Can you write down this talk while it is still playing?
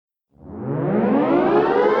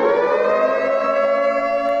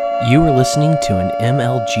You are listening to an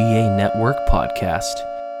MLGA Network podcast.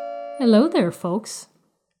 Hello there, folks.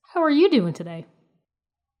 How are you doing today?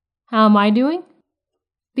 How am I doing?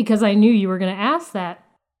 Because I knew you were going to ask that,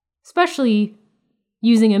 especially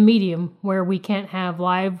using a medium where we can't have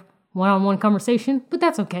live one-on-one conversation, but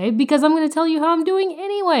that's okay because I'm going to tell you how I'm doing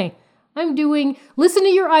anyway. Listen to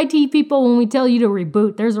your IT people when we tell you to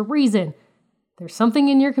reboot. There's a reason. There's something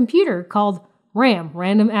in your computer called RAM,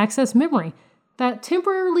 Random Access Memory, that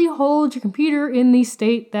temporarily holds your computer in the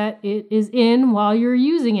state that it is in while you're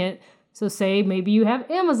using it. So say maybe you have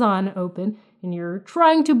Amazon open and you're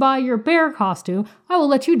trying to buy your bear costume. I will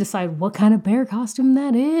let you decide what kind of bear costume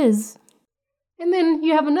that is. And then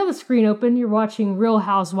you have another screen open. You're watching Real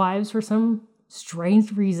Housewives for some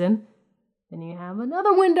strange reason. Then you have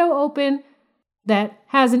another window open that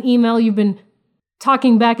has an email you've been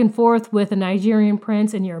talking back and forth with a Nigerian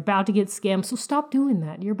prince and you're about to get scammed. So stop doing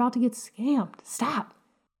that. You're about to get scammed. Stop.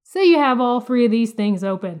 Say you have all three of these things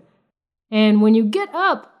open. And when you get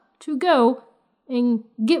up to go and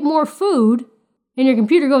get more food and your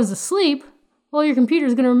computer goes to sleep, well, your computer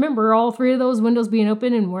is going to remember all three of those windows being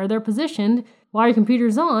open and where they're positioned while your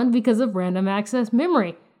computer's on because of random access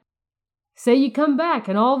memory. Say you come back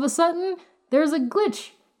and all of a sudden there's a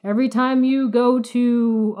glitch. Every time you go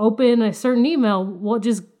to open a certain email, well, it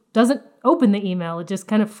just doesn't open the email. It just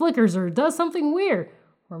kind of flickers or does something weird.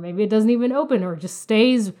 Or maybe it doesn't even open or just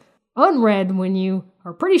stays unread when you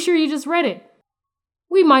are pretty sure you just read it.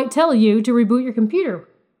 We might tell you to reboot your computer.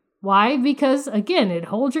 Why? Because, again, it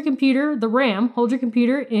holds your computer, the RAM, holds your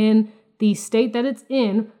computer in the state that it's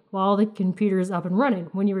in while the computer is up and running.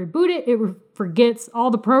 When you reboot it, it forgets all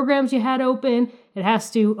the programs you had open. It has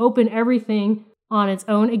to open everything on its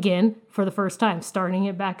own again for the first time, starting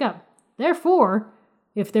it back up. Therefore,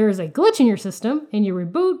 if there is a glitch in your system and you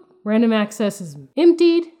reboot, random access is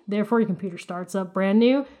emptied, therefore your computer starts up brand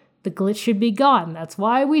new, the glitch should be gone. That's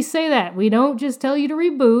why we say that. We don't just tell you to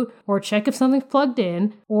reboot or check if something's plugged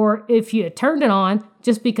in or if you turned it on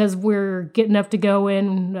just because we're getting up to go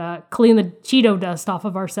in and clean the Cheeto dust off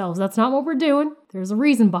of ourselves. That's not what we're doing. There's a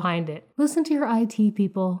reason behind it. Listen to your IT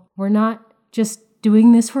people. We're not just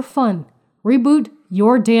doing this for fun. Reboot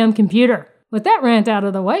your damn computer. With that rant out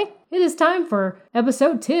of the way, it is time for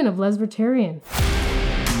episode 10 of Lesbertarian.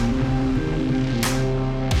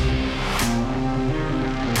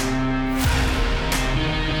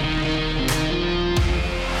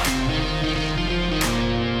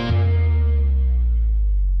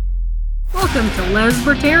 Welcome to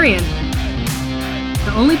Lesbertarian,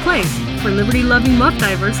 the only place for liberty-loving muff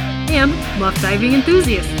divers and muff diving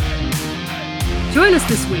enthusiasts. Join us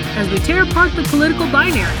this week as we tear apart the political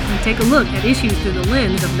binary and take a look at issues through the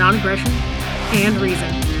lens of non-aggression and reason.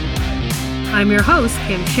 I'm your host,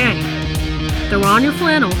 Kim Chang. Throw on your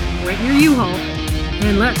flannel, rent your U-Haul,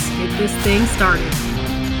 and let's get this thing started.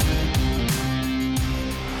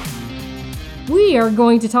 We are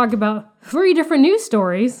going to talk about 3 different news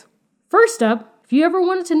stories. First up, if you ever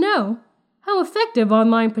wanted to know how effective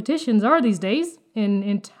online petitions are these days, an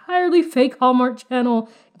entirely fake Hallmark Channel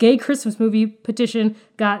gay Christmas movie petition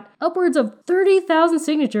got upwards of 30,000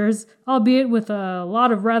 signatures, albeit with a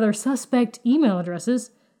lot of rather suspect email addresses.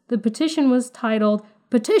 The petition was titled,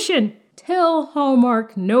 "Petition, Tell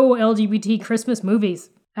Hallmark No LGBT Christmas Movies."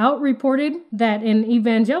 Out reported that an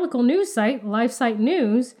evangelical news site, LifeSite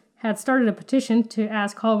News, had started a petition to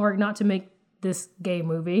ask Hallmark not to make this gay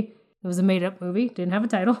movie. It was a made-up movie, didn't have a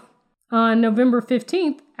title. On November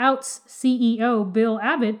 15th, Out's CEO Bill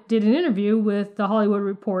Abbott did an interview with The Hollywood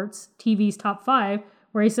Report's TV's Top 5,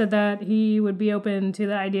 where he said that he would be open to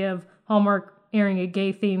the idea of Hallmark airing a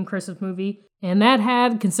gay-themed Christmas movie, and that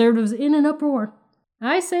had conservatives in an uproar.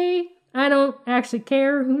 I say I don't actually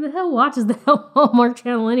care. Who the hell watches the Hallmark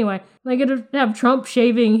Channel anyway? Like, it'd have Trump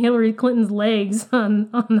shaving Hillary Clinton's legs on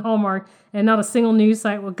Hallmark, and not a single news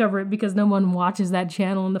site will cover it because no one watches that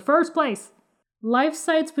channel in the first place.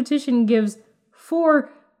 LifeSite's petition gives 4,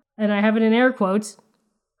 and I have it in air quotes,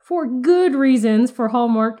 4 good reasons for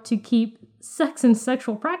Hallmark to keep sex and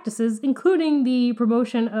sexual practices, including the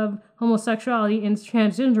promotion of homosexuality and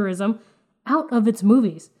transgenderism, out of its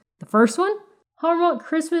movies. The first one, Hallmark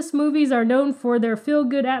Christmas movies are known for their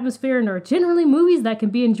feel-good atmosphere and are generally movies that can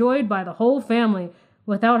be enjoyed by the whole family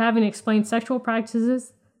without having to explain sexual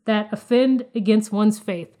practices that offend against one's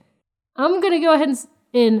faith. I'm going to go ahead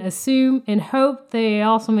and assume and hope they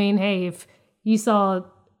also mean, hey, if you saw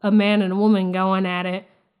a man and a woman going at it,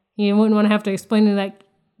 you wouldn't want to have to explain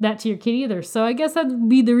that to your kid either. So I guess that would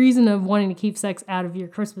be the reason of wanting to keep sex out of your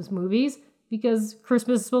Christmas movies, because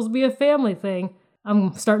Christmas is supposed to be a family thing.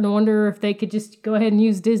 I'm starting to wonder if they could just go ahead and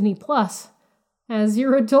use Disney Plus as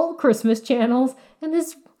your adult Christmas channels, and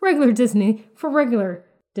this regular Disney for regular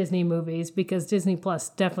Disney movies, because Disney Plus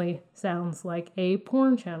definitely sounds like a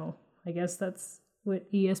porn channel. I guess that's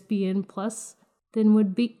what ESPN Plus then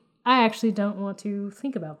would be. I actually don't want to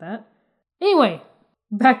think about that. Anyway,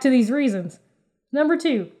 back to these reasons. Number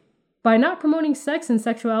 2, by not promoting sex and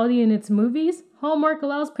sexuality in its movies, Hallmark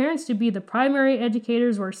allows parents to be the primary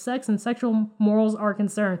educators where sex and sexual morals are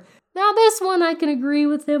concerned. Now, this one I can agree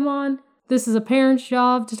with him on. This is a parent's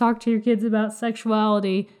job to talk to your kids about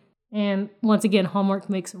sexuality. And once again, Hallmark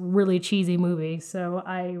makes really cheesy movies, so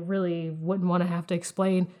I really wouldn't want to have to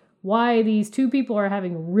explain why these two people are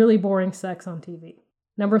having really boring sex on TV.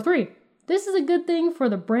 Number 3, this is a good thing for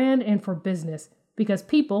the brand and for business, because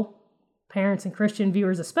people, parents and Christian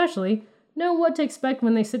viewers especially, know what to expect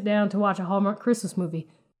when they sit down to watch a Hallmark Christmas movie.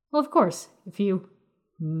 Well, of course, if you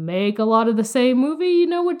make a lot of the same movie, you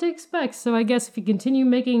know what to expect. So I guess if you continue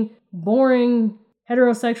making boring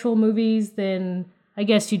heterosexual movies, then I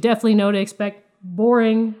guess you definitely know to expect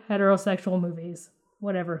boring heterosexual movies.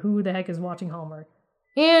 Whatever, who the heck is watching Hallmark?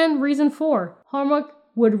 And reason 4, Hallmark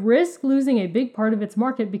would risk losing a big part of its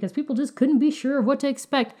market because people just couldn't be sure of what to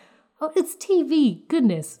expect. Oh, it's TV.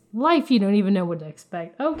 Goodness. Life, you don't even know what to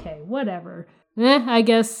expect. Okay, whatever. I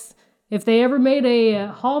guess if they ever made a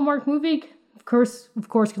Hallmark movie, of course,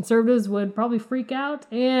 conservatives would probably freak out,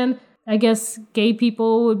 and I guess gay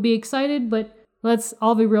people would be excited, but let's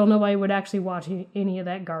all be real, nobody would actually watch any of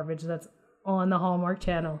that garbage that's on the Hallmark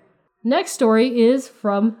Channel. Next story is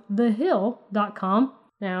from thehill.com.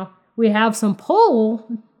 Now, we have some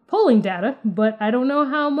polling data, but I don't know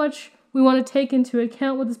how much we want to take into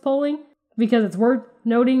account with this polling, because it's worth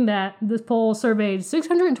noting that this poll surveyed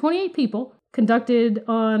 628 people, conducted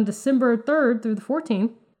on December 3rd through the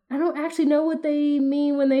 14th. I don't actually know what they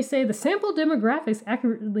mean when they say the sample demographics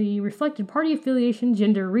accurately reflected party affiliation,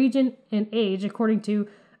 gender, region, and age according to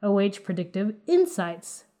OH Predictive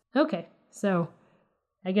Insights. Okay, so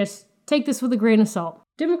I guess take this with a grain of salt.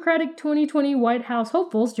 Democratic 2020 White House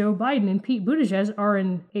hopefuls Joe Biden and Pete Buttigieg are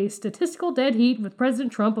in a statistical dead heat with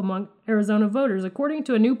President Trump among Arizona voters, according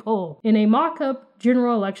to a new poll. In a mock-up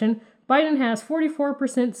general election, Biden has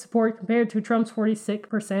 44% support compared to Trump's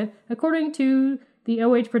 46%, according to the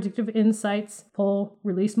OH Predictive Insights poll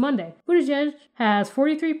released Monday. Buttigieg has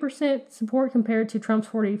 43% support compared to Trump's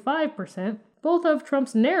 45%. Both of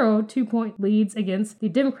Trump's narrow 2-point leads against the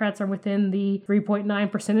Democrats are within the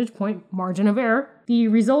 3.9 percentage point margin of error. The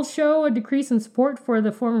results show a decrease in support for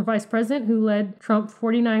the former vice president, who led Trump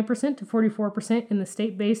 49% to 44% in the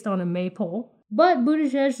state based on a May poll. But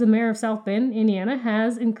Buttigieg, the mayor of South Bend, Indiana,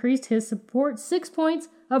 has increased his support 6 points,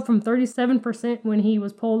 up from 37% when he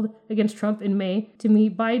was polled against Trump in May, to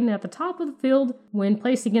meet Biden at the top of the field when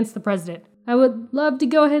placed against the president. I would love to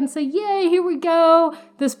go ahead and say, yay, here we go.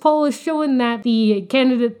 This poll is showing that the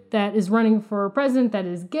candidate that is running for president that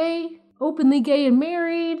is gay, openly gay and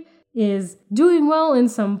married, is doing well in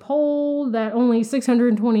some poll that only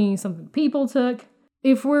 620-something people took.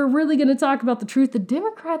 If we're really going to talk about the truth, the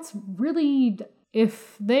Democrats really,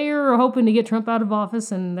 if they're hoping to get Trump out of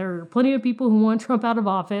office, and there are plenty of people who want Trump out of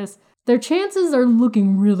office, their chances are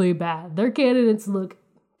looking really bad. Their candidates look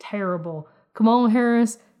terrible. Kamala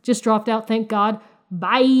Harris just dropped out, thank God.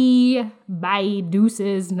 Bye,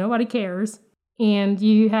 deuces, nobody cares. And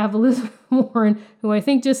you have Elizabeth Warren, who I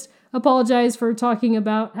think just apologized for talking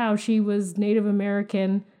about how she was Native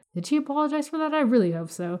American. Did she apologize for that? I really hope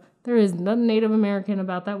so. There is nothing Native American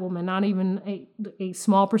about that woman, not even a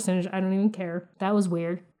small percentage. I don't even care. That was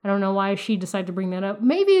weird. I don't know why she decided to bring that up.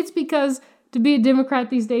 Maybe it's because to be a Democrat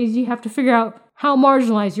these days, you have to figure out how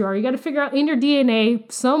marginalized you are. You got to figure out in your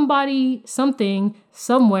DNA, somebody, something,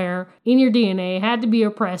 somewhere in your DNA had to be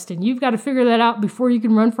oppressed, and you've got to figure that out before you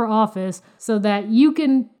can run for office so that you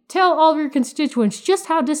can tell all of your constituents just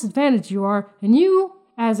how disadvantaged you are, and you,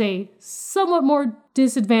 as a somewhat more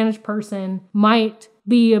disadvantaged person, might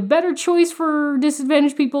be a better choice for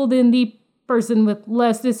disadvantaged people than the person with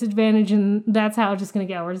less disadvantage, and that's how it's just going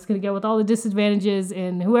to go. We're just going to go with all the disadvantages,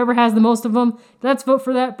 and whoever has the most of them, let's vote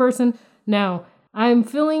for that person. No, I'm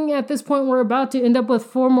feeling at this point we're about to end up with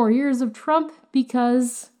 4 more years of Trump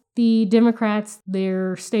because the Democrats,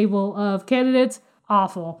 their stable of candidates,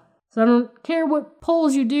 awful. So I don't care what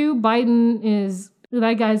polls you do,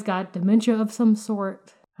 that guy's got dementia of some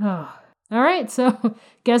sort. Oh. All right, so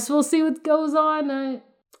guess we'll see what goes on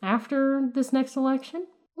after this next election.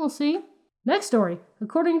 We'll see. Next story.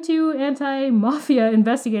 According to anti-mafia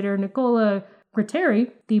investigator Nicola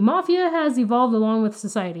Gratteri, the mafia has evolved along with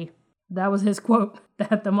society. That was his quote,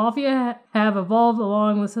 that the mafia have evolved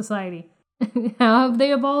along with society. How have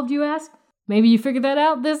they evolved, you ask? Maybe you figured that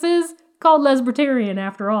out. This is called Lesbertarian,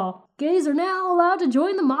 after all. Gays are now allowed to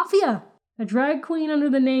join the mafia. A drag queen under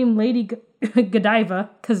the name Lady Godiva,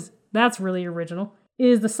 because that's really original,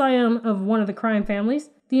 is the scion of one of the crime families.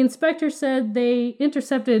 The inspector said they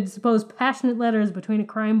intercepted supposed passionate letters between a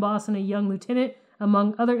crime boss and a young lieutenant,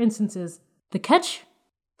 among other instances. The catch?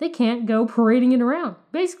 They can't go parading it around.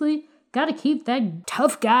 Basically, gotta keep that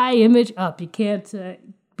tough guy image up. You can't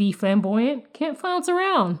be flamboyant, can't flounce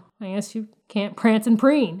around. I guess you can't prance and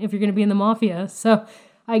preen if you're gonna be in the mafia. So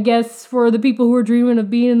I guess for the people who are dreaming of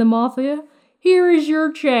being in the mafia, here is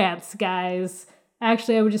your chance, guys.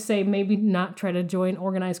 Actually, I would just say maybe not try to join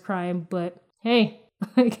organized crime, but hey,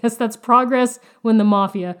 I guess that's progress when the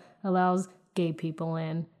mafia allows gay people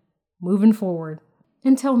in. Moving forward.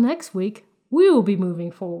 Until next week, we will be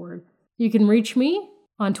moving forward. You can reach me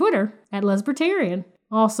on Twitter at Lesbertarian.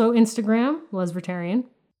 Also Instagram, Lesbertarian.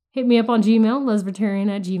 Hit me up on Gmail,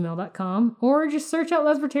 lesbertarian@gmail.com, or just search out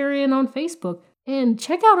Lesbertarian on Facebook. And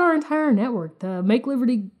check out our entire network. The Make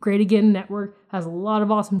Liberty Great Again network has a lot of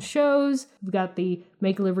awesome shows. We've got the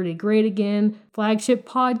Make Liberty Great Again flagship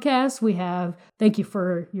podcast. We have Thank You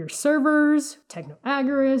for Your Servers, Techno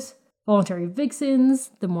Agorist, Voluntary Vixens,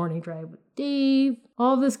 The Morning Drive with Dave,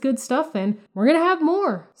 all this good stuff, and we're going to have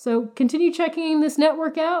more. So continue checking this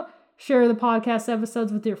network out, share the podcast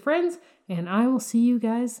episodes with your friends, and I will see you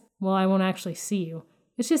guys. Well, I won't actually see you.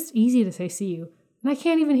 It's just easy to say see you, and I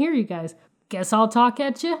can't even hear you guys. Guess I'll talk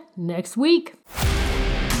at you next week.